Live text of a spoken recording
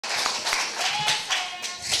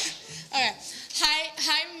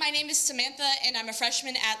name is Samantha, and I'm a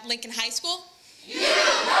freshman at Lincoln High School. You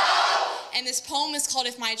know! And this poem is called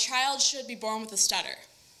If My Child Should Be Born with a Stutter.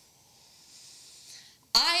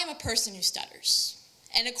 I am a person who stutters.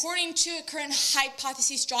 And according to a current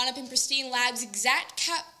hypothesis drawn up in pristine labs, exact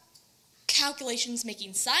calculations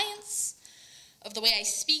making science of the way I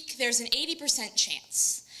speak, there's an 80%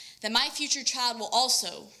 chance that my future child will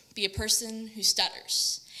also be a person who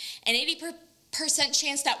stutters. An 80%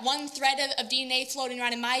 chance that one thread of DNA floating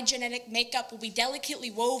around in my genetic makeup will be delicately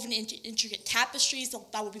woven into intricate tapestries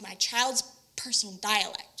that will be my child's personal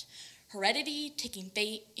dialect, heredity taking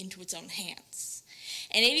fate into its own hands.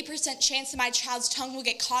 An 80% chance that my child's tongue will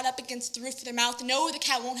get caught up against the roof of their mouth. No, the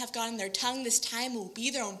cat won't have gotten their tongue. This time it will be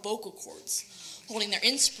their own vocal cords, holding their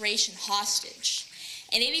inspiration hostage.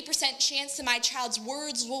 An 80% chance that my child's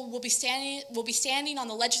words will be standing on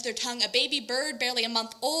the ledge of their tongue, a baby bird barely a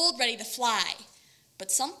month old, ready to fly.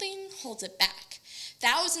 But something holds it back.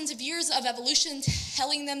 Thousands of years of evolution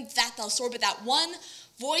telling them that they'll soar, but that one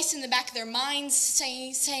voice in the back of their minds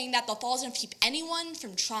saying that they'll fall down to keep anyone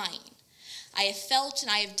from trying. I have felt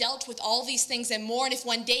and I have dealt with all these things and more, and if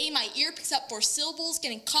one day my ear picks up 4 syllables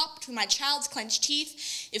getting caught between my child's clenched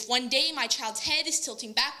teeth, if one day my child's head is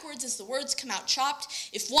tilting backwards as the words come out chopped,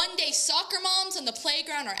 if one day soccer moms on the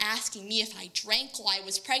playground are asking me if I drank while I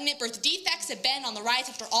was pregnant, birth defects have been on the rise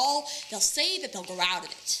after all, they'll say that they'll grow out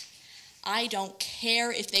of it. I don't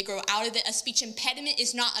care if they grow out of it. A speech impediment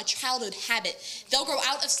is not a childhood habit. They'll grow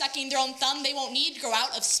out of sucking their own thumb. They won't need to grow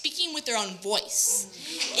out of speaking with their own voice.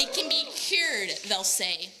 It can be cured, they'll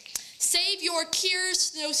say. Save your tears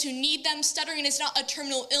to those who need them. Stuttering is not a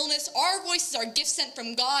terminal illness. Our voices are gifts sent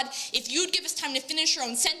from God. If you'd give us time to finish our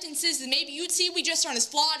own sentences, then maybe you'd see we just aren't as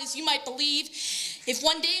flawed as you might believe. If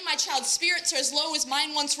one day my child's spirits are as low as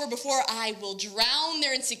mine once were before, I will drown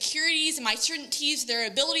their insecurities and my certainties, their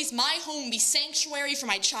abilities. My home will be sanctuary for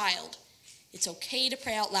my child. It's okay to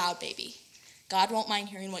pray out loud, baby. God won't mind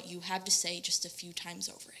hearing what you have to say just a few times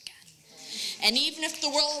over again. And even if the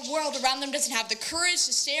world around them doesn't have the courage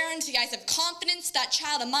to stare into the eyes of confidence, that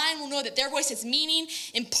child of mine will know that their voice has meaning,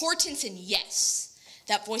 importance, and yes,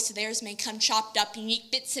 that voice of theirs may come chopped up in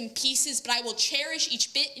unique bits and pieces, but I will cherish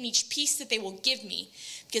each bit and each piece that they will give me,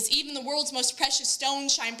 because even the world's most precious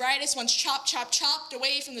stones shine brightest once chopped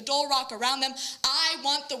away from the dull rock around them. I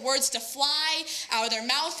want the words to fly out of their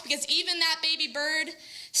mouth, because even that baby bird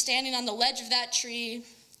standing on the ledge of that tree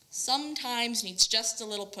sometimes needs just a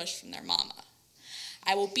little push from their mama.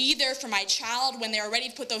 I will be there for my child when they are ready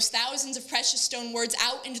to put those thousands of precious stone words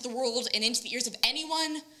out into the world and into the ears of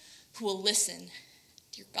anyone who will listen.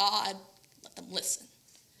 Dear God, let them listen.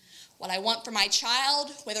 What I want for my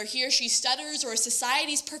child, whether he or she stutters or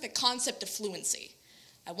society's perfect concept of fluency,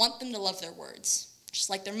 I want them to love their words, just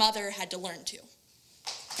like their mother had to learn to.